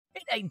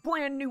A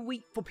brand new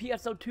week for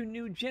PSO2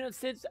 New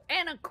Genesis,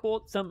 and of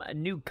course some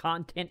new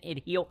content in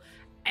here,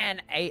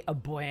 and a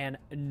brand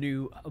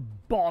new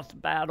boss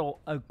battle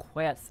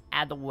quest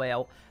as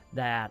well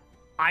that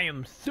I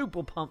am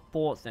super pumped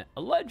for. And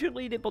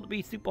allegedly they're supposed to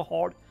be super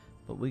hard,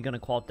 but we're gonna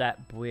cross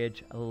that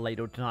bridge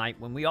later tonight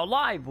when we are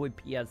live with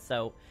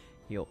PSO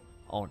here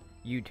on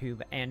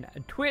YouTube and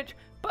Twitch.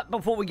 But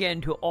before we get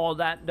into all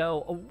that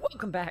though,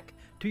 welcome back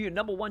to your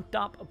 #1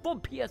 stop for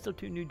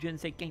PSO2 New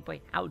Genesis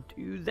gameplay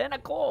how-tos, and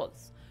of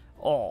course,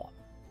 all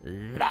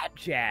that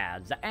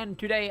jazz. And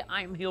today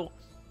I'm here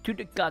to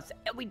discuss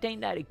everything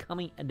that is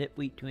coming this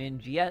week to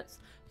NGS,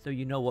 so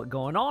you know what's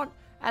going on,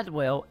 as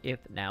well if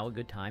now a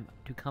good time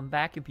to come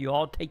back if you're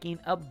all taking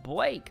a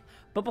break.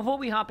 But before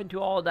we hop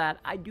into all that,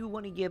 I do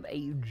want to give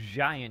a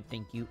giant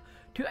thank you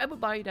to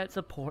everybody that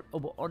support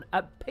over on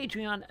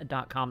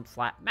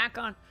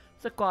patreon.com/Maconn,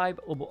 subscribe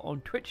over on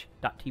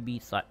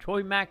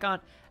twitch.tv/TroyMaconn,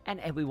 and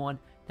everyone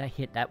that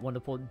hit that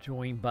wonderful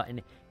join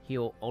button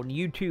here on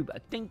YouTube.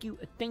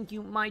 Thank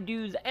you, my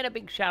dudes, and a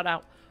big shout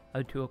out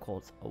to, of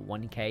course,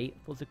 1K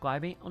for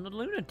subscribing on the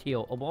Lunar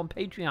tier over on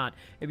Patreon.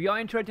 If you are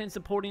interested in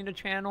supporting the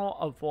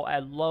channel for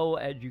as low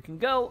as you can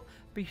go,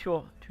 be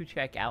sure to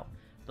check out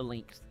the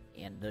links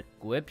in the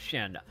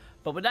description.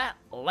 But with that,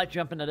 let's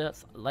jump into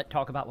this. Let's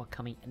talk about what's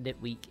coming this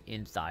week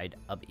inside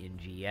of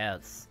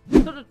NGS.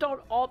 So to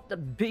start off, the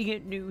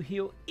biggest news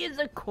here is,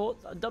 of course,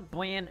 the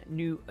brand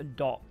new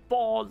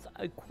Falz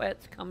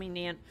quest coming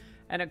in.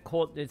 And of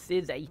course, this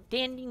is a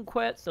standing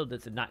quest, so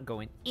this is not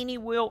going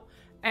anywhere.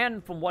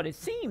 And from what it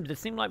seems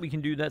like we can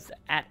do this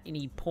at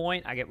any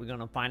point. I guess we're going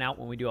to find out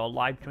when we do our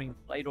live stream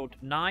later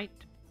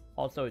tonight.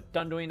 Also, it's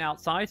thundering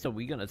outside, so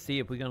we're going to see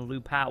if we're going to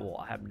lose power.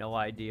 I have no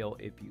idea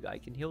if you guys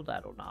can hear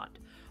that or not.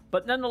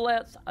 But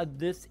nonetheless,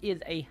 this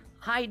is a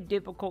high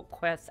difficult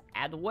quest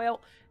as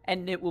well,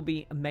 and it will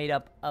be made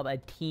up of a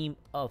team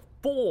of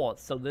 4.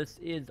 So this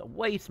is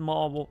way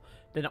smaller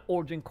than an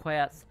origin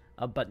quest,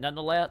 but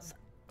nonetheless,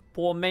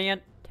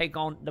 4-man take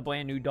on the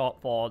brand new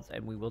Falz,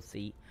 and we will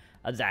see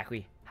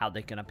exactly how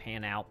they're going to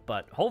pan out.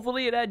 But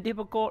hopefully it is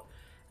difficult,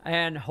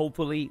 and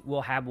hopefully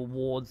we'll have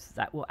awards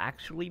that will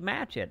actually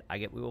match it. I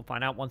guess we will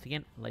find out once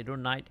again later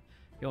tonight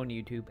here on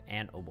YouTube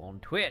and over on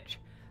Twitch.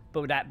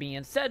 But with that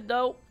being said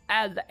though,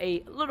 as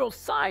a little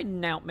side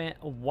announcement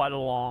right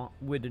along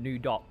with the new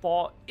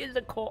Falz is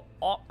a core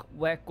arc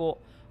record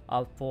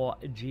for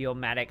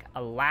Geomatic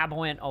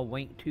Labyrinth or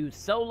Wing 2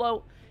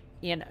 Solo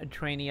in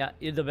Trainia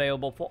is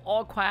available for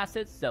all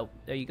classes. So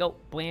there you go,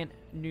 brand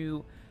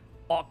new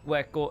arc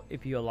record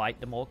if you like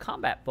the more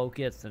combat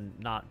focus and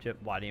not just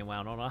riding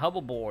around on a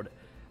hoverboard.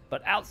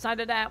 But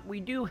outside of that, we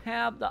do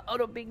have the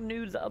other big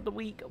news of the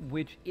week,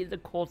 which is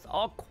of course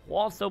our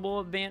crossover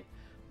event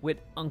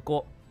with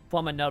Uncle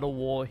from Another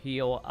War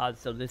here.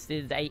 So this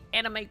is a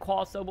anime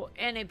crossover,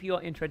 and if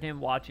you're interested in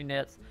watching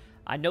this,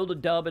 I know the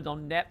dub is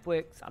on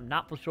Netflix. I'm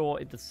not for sure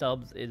if the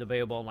subs is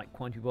available on like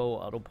Crunchyroll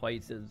or other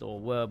places or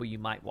wherever you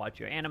might watch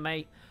your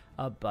anime.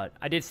 But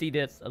I did see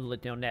this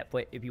listed on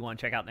Netflix if you want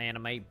to check out the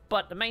anime.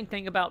 But the main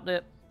thing about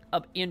the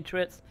of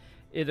interest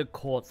is, of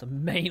course,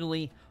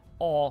 mainly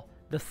all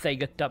the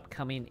Sega stuff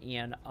coming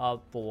in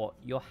for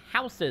your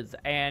houses.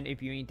 And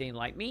if you're anything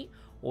like me,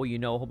 or you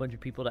know a whole bunch of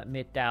people that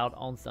missed out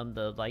on some of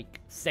the like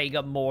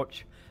Sega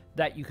merch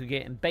that you could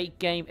get in bait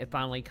game, and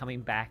finally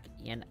coming back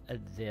in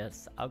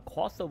this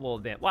crossover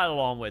event, right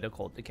along with, of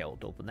course, the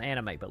character from the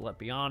anime. But let's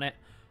be honest,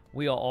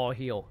 we are all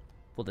here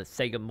for the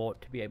Sega merch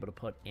to be able to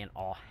put in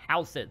our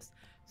houses.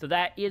 So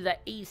that is an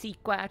AC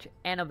scratch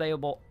and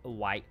available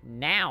right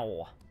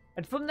now.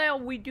 And from there,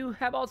 we do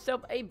have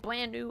ourselves a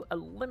brand new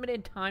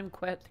limited time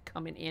quest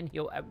coming in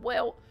here as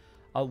well,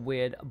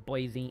 with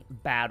Blazing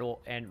Battle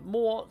and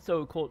more. So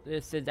of course,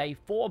 this is a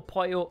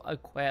 4-player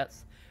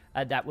quest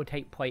that will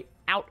take place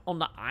out on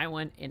the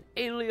island in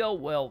Alio.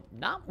 Well,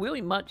 not really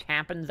much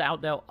happens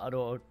out there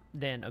other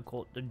than, of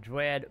course, the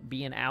dread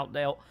being out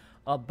there.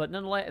 But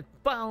nonetheless, it's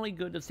finally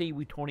good to see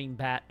returning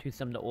back to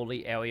some of the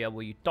early area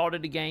where you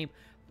started the game,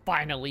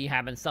 finally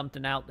having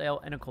something out there.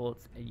 And of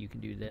course, you can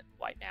do that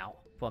right now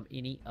from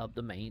any of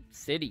the main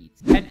cities.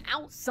 And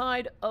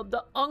outside of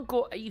the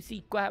Uncle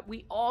AC scrap,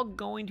 we are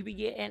going to be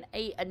getting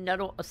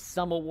another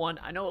summer one.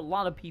 I know a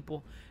lot of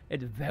people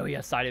is very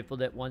excited for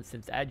that one,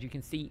 since as you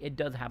can see, it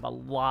does have a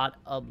lot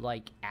of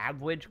like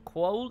average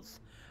clothes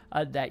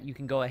that you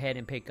can go ahead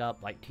and pick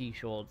up, like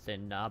t-shirts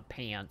and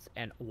pants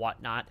and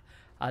whatnot.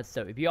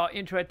 So if you are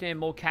interested in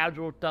more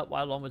casual stuff,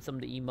 right along with some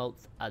of the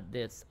emotes,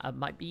 this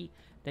might be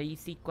the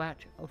AC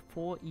scratch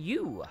for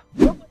you.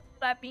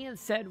 That being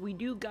said, we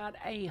do got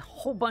a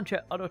whole bunch of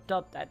other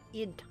stuff that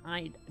is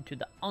tied to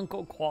the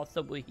Uncle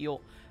crossover here.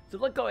 So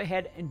let's go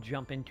ahead and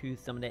jump into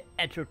some of the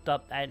extra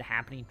stuff that is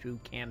happening through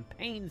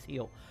campaigns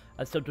here.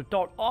 So to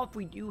start off,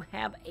 we do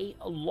have a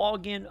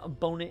login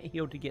bonus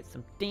here to get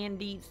some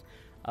standees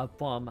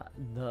from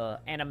the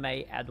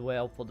anime as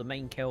well for the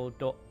main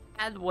character,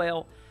 as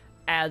well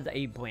as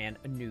a brand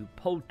new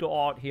poster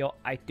art here.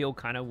 I still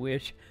kind of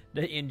wish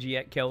the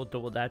NGS character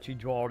was actually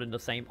drawn in the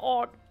same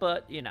art,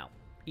 but you know,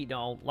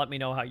 let me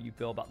know how you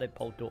feel about that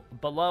poster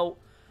below.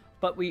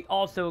 But we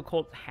also, of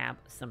course, have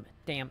some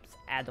stamps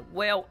as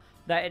well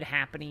that is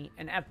happening,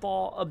 and as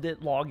far of the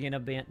login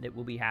event that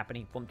will be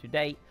happening from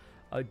today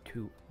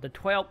to the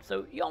 12th.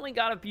 So you only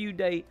got a few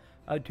days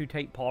to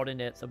take part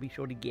in it, so be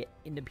sure to get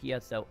in the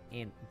PSO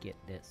and get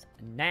this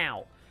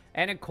now.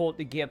 And of course,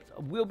 the gifts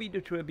will be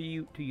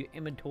distributed to your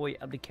inventory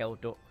of the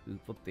character who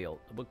fulfilled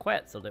the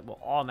request, so that will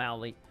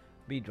automatically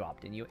be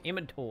dropped in your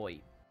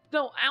inventory.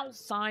 So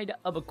outside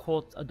of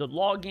course, the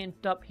login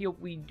stuff here,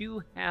 we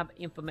do have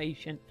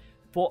information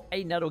for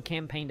another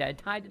campaign that is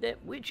tied to it,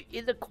 which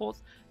is of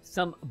course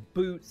some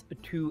boots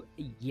to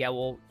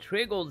yellow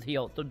triggers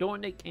here. So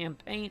during the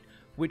campaign,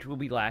 which will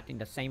be lasting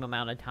the same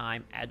amount of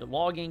time as the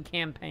login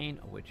campaign,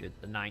 which is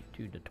the 9th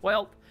to the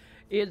 12th,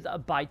 is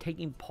by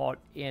taking part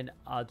in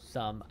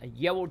some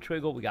yellow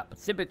trigger. We got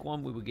Pacific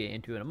one we will get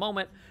into in a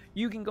moment.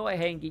 You can go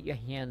ahead and get your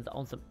hands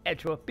on some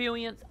extra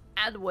experience,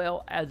 as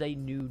well as a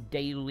new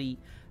daily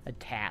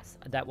task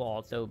that will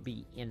also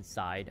be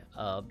inside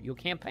of your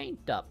campaign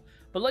stuff.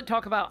 But let's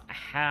talk about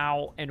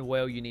how and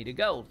where you need to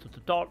go. So to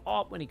start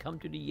off, when it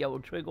comes to the yellow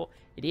trigger,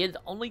 it is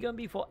only going to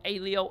be for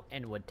Alio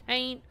and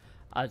Retain.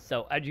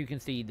 So as you can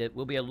see, that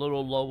will be a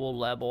little lower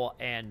level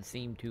and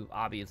seem to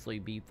obviously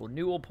be for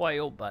newer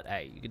players, but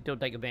hey, you can still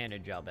take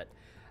advantage of it.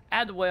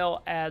 As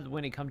well as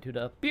when it comes to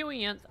the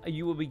experience,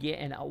 you will be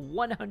getting a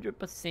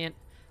 100%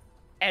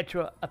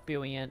 extra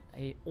experience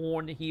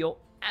on heal,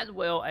 as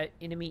well as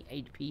enemy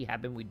HP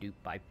have been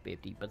reduced by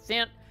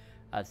 50%.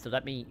 So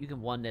that means you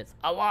can run this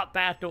a lot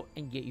faster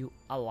and get you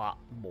a lot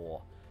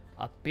more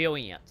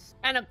experience.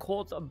 And of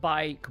course,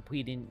 by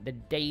completing the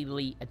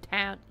daily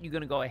attack, you're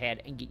going to go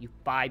ahead and get you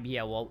 5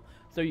 yellow.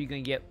 So you're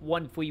going to get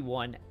 1 free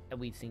 1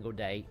 every single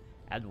day,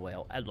 as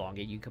well, as long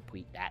as you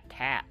complete that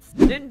task.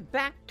 Then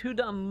back to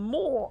the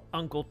more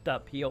uncle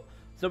stuff here.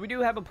 So we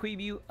do have a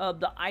preview of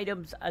the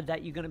items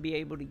that you're going to be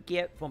able to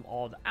get from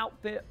all the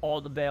outfit,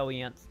 all the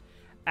variants,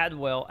 as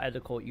well as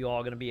of course you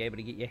are going to be able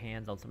to get your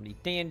hands on some of these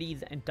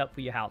dandies and stuff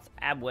for your house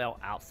as well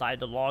outside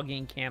the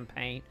login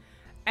campaign.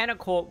 And of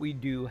course we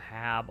do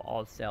have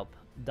also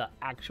the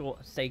actual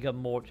Sega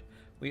merch.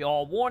 We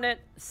all want it.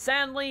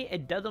 Sadly,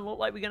 it doesn't look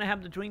like we're going to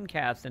have the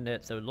Dreamcast in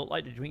it, so it looks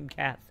like the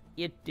Dreamcast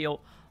is still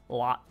a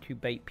lot to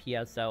bait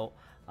PSO.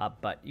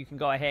 But you can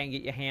go ahead and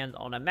get your hands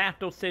on a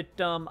Master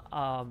System.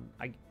 I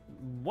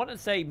want to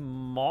say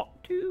Mark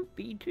II,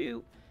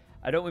 B2.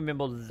 I don't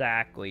remember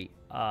exactly.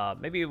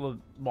 Maybe it was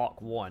Mark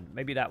 1.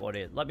 Maybe that what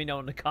it is. Let me know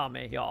in the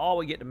comment here. I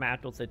always get the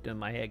Master System in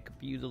my head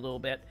confused a little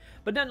bit.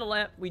 But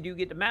nonetheless, we do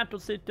get the Master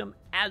System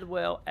as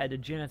well as the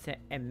Genesis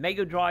and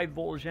Mega Drive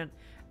version.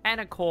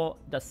 And of course,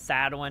 the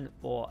Saturn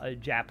for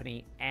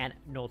Japanese and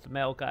North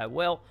America as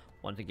well.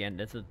 Once again,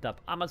 this is stuff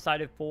I'm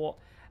excited for.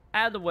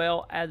 As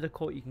well as, of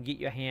course, you can get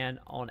your hand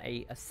on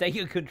a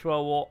Sega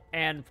controller.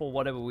 And for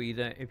whatever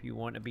reason, if you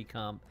want to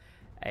become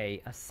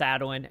a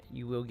Saturn,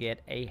 you will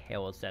get a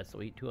Hell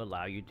accessory to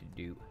allow you to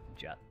do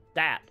just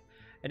that.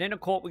 And then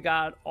of course we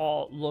got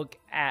a look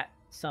at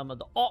some of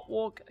the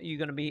artwork you're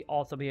going to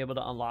also be able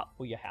to unlock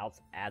for your house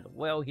as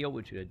well here,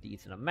 which is a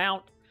decent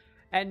amount.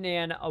 And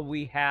then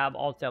we have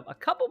also a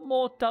couple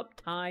more stuff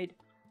tied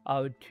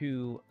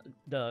to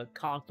the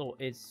console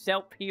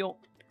itself here,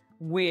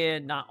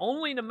 with not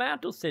only the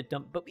Master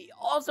System, but we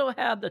also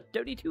have the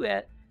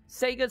 32-bit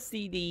Sega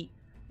CD,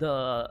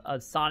 the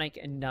Sonic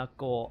and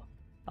Knuckle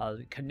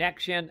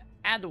connection,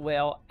 as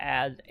well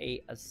as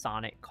a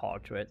Sonic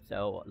cartridge.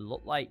 So it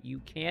look like you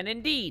can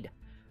indeed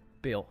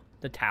build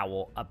the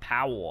Tower of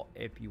Power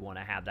if you want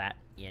to have that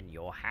in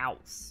your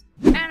house.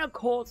 And of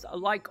course,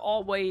 like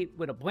always,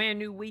 with a brand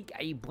new week,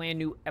 a brand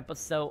new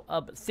episode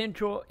of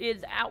Central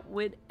is out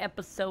with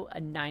episode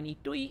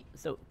 93.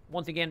 So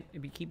once again,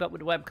 if you keep up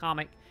with the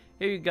webcomic,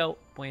 here you go,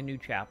 brand new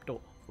chapter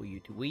for you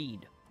to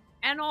read.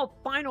 And our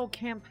final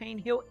campaign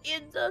here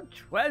is the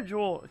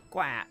Treasure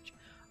Scratch.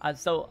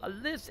 So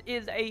this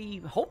is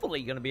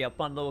hopefully going to be a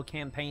fun little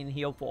campaign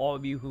here for all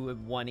of you who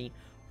have wanted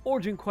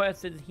Origin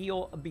Quest is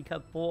here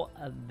because for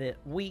the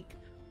week,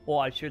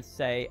 or I should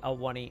say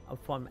wanting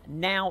from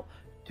now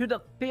to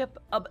the 5th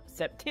of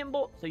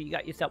September. So you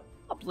got yourself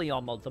roughly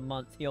almost a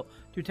month here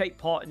to take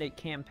part in the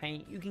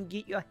campaign. You can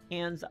get your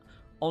hands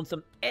on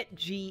some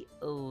edgy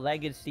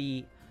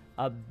legacy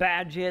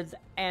badges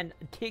and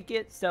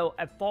tickets. So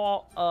as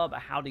far as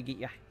how to get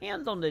your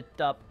hands on this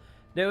stuff,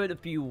 there are a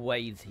few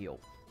ways here.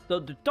 So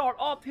to start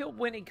off here,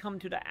 when it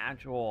comes to the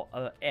actual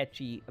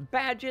etchy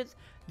badges,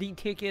 the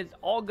tickets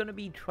are going to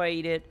be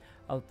traded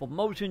for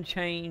motion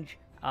change,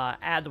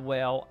 as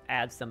well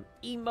as some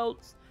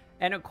emotes.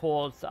 And of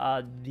course,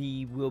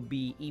 there will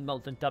be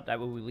emotes and stuff that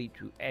will relate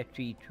to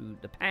etchy to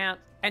the past.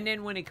 And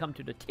then when it comes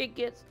to the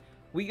tickets,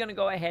 we're going to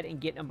go ahead and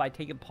get them by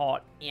taking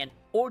part in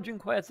Origin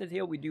Quests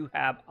here. We do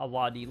have a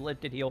lot of these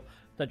listed here,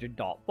 such as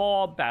Dark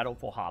Ball, Battle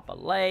for Hopper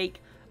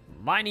Lake,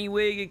 Mining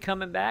Wig is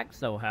coming back,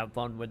 so have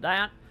fun with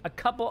that. A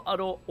couple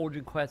other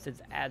Origin Quests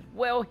as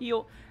well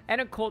here.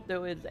 And of course,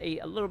 there is a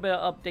little bit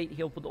of update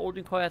here for the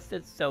Origin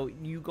Quests. So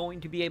you're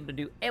going to be able to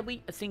do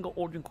every single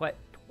Origin Quest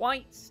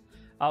twice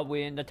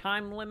within the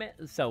time limit.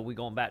 So we're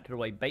going back to the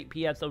way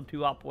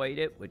PSO2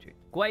 operated, which is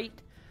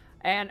great.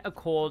 And of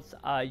course,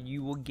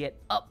 you will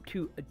get up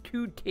to a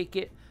 2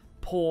 ticket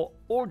per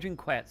origin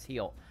quest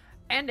here.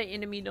 And the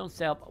enemy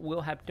themselves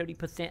will have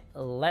 30%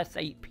 less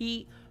AP.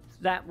 So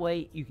that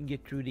way you can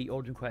get through the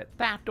origin quest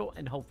faster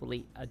and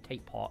hopefully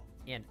take part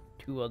in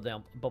 2 of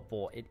them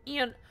before it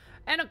ends.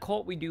 And of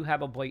course, we do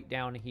have a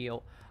breakdown here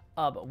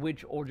of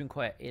which origin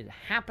quest is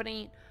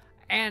happening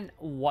and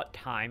what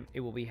time it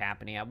will be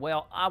happening at.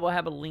 Well, I will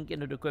have a link in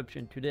the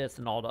description to this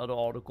and all the other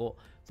articles,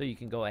 so you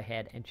can go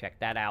ahead and check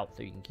that out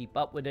so you can keep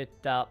up with it.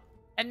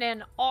 And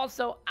then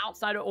also,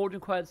 outside of origin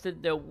quests,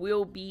 there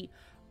will be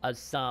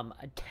some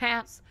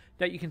tasks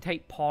that you can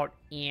take part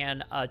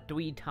in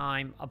 3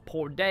 times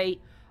per day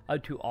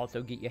to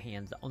also get your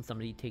hands on some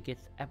of these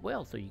tickets as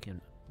well, so you can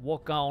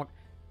work on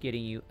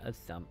getting you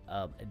some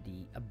of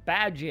the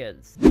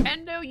badges.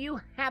 And there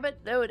you have it,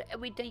 though,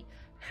 everything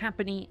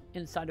happening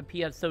inside of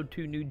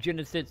PSO2 New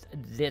Genesis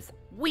this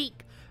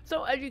week.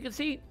 So as you can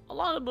see, a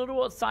lot of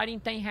little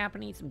exciting things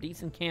happening, some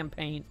decent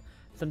campaigns,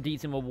 some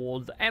decent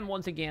rewards, and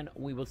once again,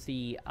 we will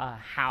see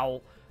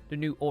how the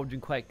new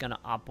Origin Quest gonna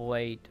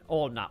operate,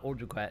 or not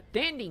Origin Quest,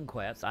 Standing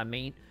Quest, I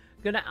mean,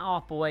 gonna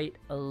operate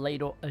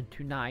later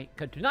tonight,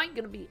 because tonight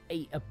gonna be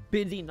a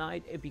busy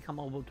night if you come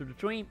over to the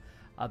stream,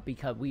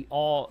 because we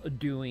are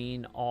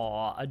doing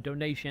a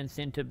donation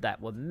incentive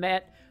that was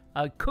met.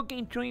 A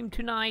cooking stream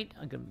tonight.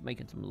 I'm going to be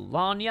making some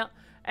lasagna.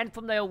 And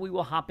from there, we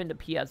will hop into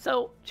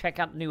PSO, check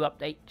out the new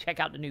update, check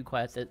out the new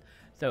quests.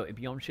 So if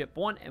you're on Ship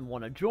 1 and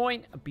want to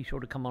join, be sure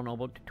to come on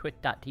over to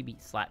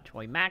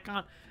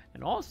twitch.tv/Maconn.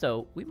 And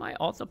also, we might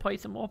also play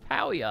some more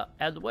Palia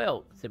as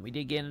well, since we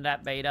did get into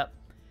that beta.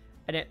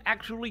 And it's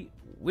actually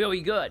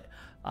really good.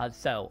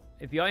 So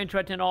if you're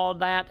interested in all of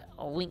that,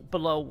 I'll link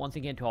below once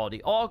again to all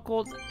the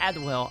articles as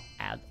well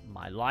as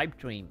my live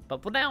stream.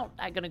 But for now,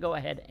 I'm going to go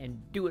ahead and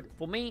do it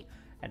for me.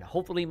 And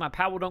hopefully my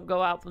power don't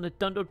go out from the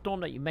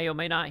thunderstorm that you may or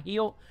may not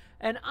hear.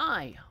 And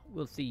I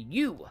will see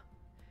you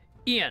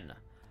in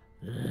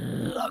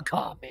the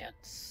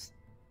comments.